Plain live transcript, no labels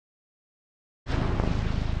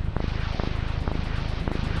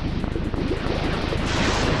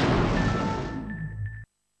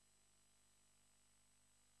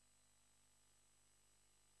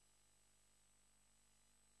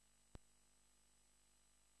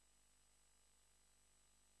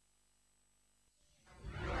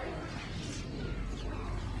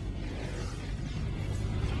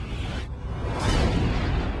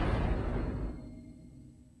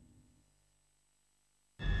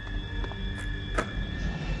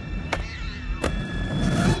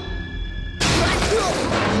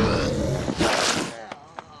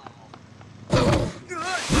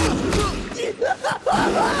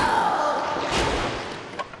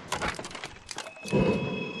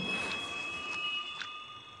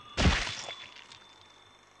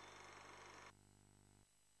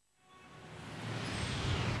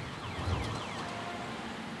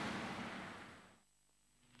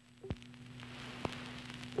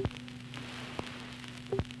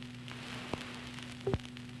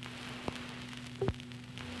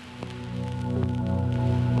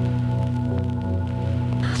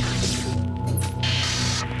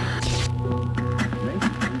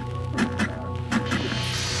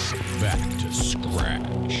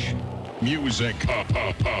Music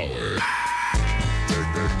power.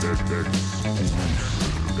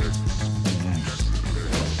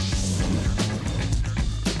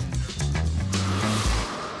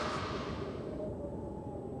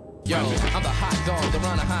 Yo, I'm the hot dog, the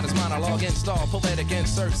run the hottest monologue install, poetic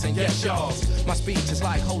inserts, and yes, y'all. My speech is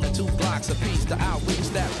like holding 2 blocks apiece. The outreach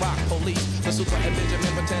that rock police, the super and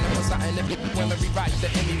Benjamin pretending for something that women rewrite the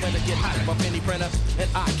Emmy when they get hot by penny printer. And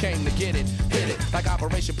I came to get it, hit it like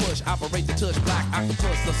Operation Push, operate the tush, black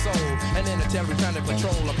octopus, the soul, and then a terry trying to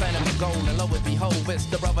control a planet of gold. And lo and behold, it's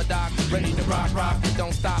the rubber dog, ready to rock. It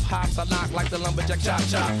don't stop, hops, I knock like the lumberjack chop.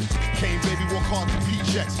 Came baby, walk hard to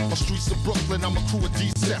P-checks. On streets of Brooklyn, I'm a crew of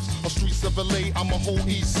D-Steps. On streets of LA, I'm a whole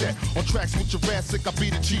East set. On tracks with Jurassic, I be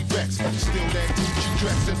the G-Rex. Still that Gucci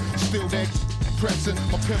dressing, still that pressing.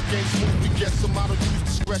 My pimp game smooth, we get some out of use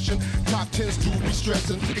discretion. Top 10s do be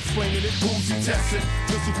stressing, explaining it, boozy testing.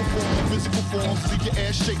 Physical forms, leave your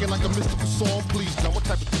ass shaking like a mystical song. Please, now what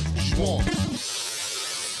type of you want?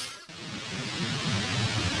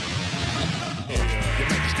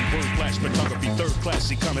 Word flash, photography, third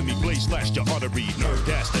class economy, blaze slash your artery, nerd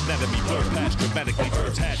gas, anatomy, blur past dramatically,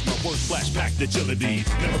 birds hatch, my word flash, packed agility,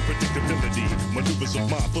 never predictability, maneuvers of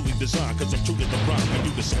mine, fully designed, cause I'm true to the rhyme, I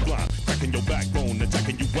do the sublime, cracking your backbone,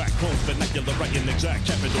 attacking you whack clones, vernacular, writing exact,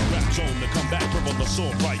 capital rap zone, to come back, from on the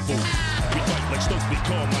assault rifle, we fight like Stokely,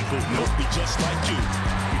 Carmichael, nope, we just like you.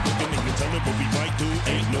 Looking and telling what we might do,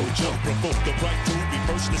 ain't no joke. Provoke the right to be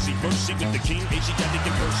first to see mercy with the king, Asiatic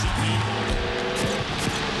and Percy.